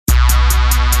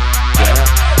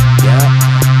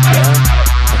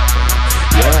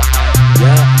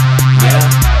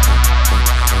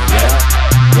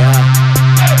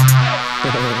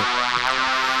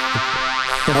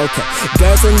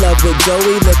with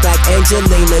Joey, look like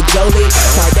Angelina Jolie.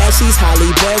 Kardashians, Halle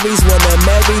Berry's, wanna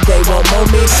marry, they won't know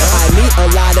me. I meet a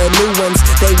lot of new ones,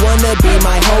 they wanna be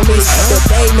my homies, but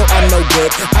they know I'm no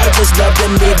good. I just love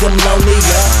them, leave them lonely.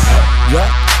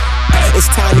 It's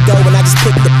time to go and I just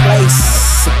pick the place.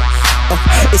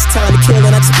 It's time to kill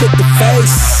and I just pick the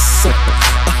face.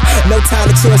 No time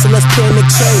to chill, so let's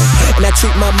penetrate. And I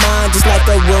treat my mind just like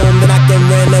a room that I can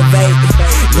renovate.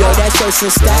 Yo, that shows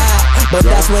some style, but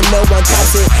that's when no one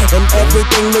talks it. And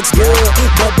everything looks good,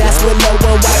 but that's when no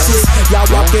one watches. Y'all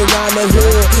walking around the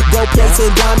hood, go plates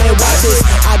and diamond watches.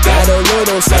 I got a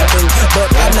little something, but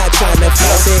I'm not trying to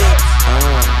flex it.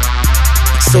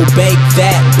 So bake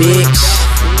that, bitch.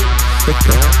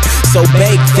 So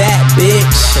bake that,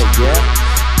 bitch.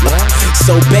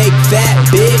 So bake that,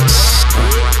 bitch.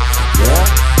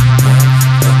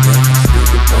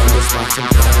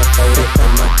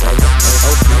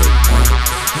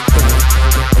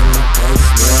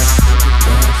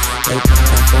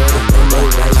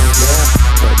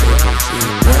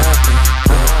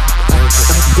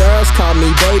 Girls call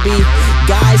me baby,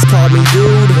 guys call me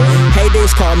dude,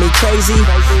 haters call me crazy,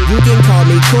 you can call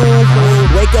me cool.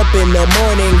 Wake up in the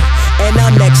morning and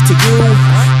I'm next to you,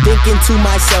 thinking to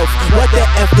myself, what the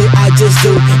F did I just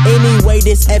do? Anyway,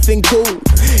 this effing cool.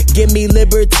 Give me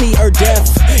liberty or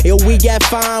death. Yo, we got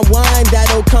fine wine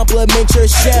that'll compliment your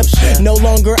chef. No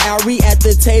longer are we at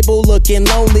the table looking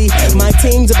lonely. My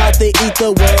team's about to eat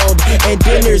the world and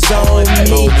dinner's on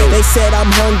me. They said I'm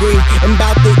hungry and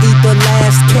about to eat the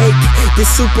last cake.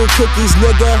 This super cookies,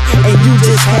 nigga, and you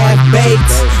just half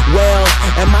baked. Well,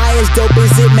 am I as dope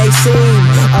as it may seem?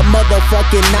 A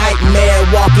motherfucking nightmare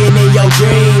walking in your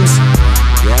dreams.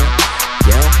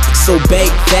 So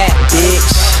bake that,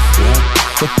 bitch.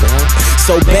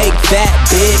 So bake that,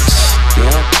 bitch.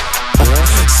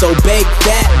 So bake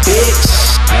that, bitch.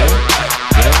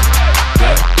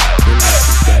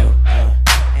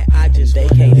 I just they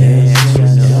can't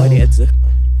dance.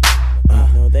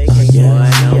 No, they can't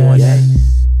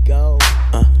go.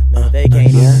 No, they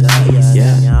can't dance.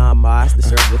 Yeah, I'm asked to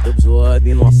serve with the blood.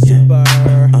 We want super.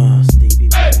 Stevie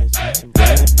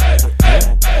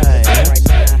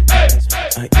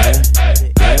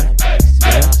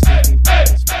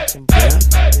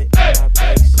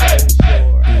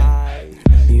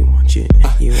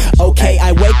Okay,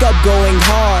 I wake up going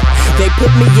hard. They put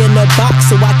me in a box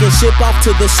so I can ship off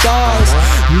to the stars.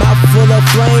 Mouth full of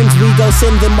flames, we gon'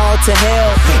 send them all to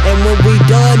hell. And when we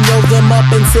done, roll them up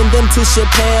and send them to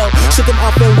Chappelle. Shook them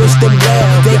off and wish them well.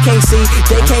 They can't see,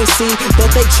 but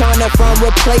they tryna find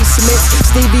replacements.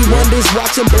 Stevie Wonder's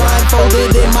watching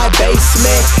blindfolded in my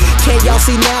basement. Can't y'all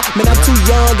see now? Man, I'm too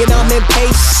young and I'm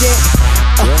impatient.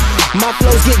 My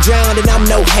flows get drowned and I'm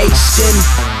no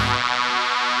Haitian.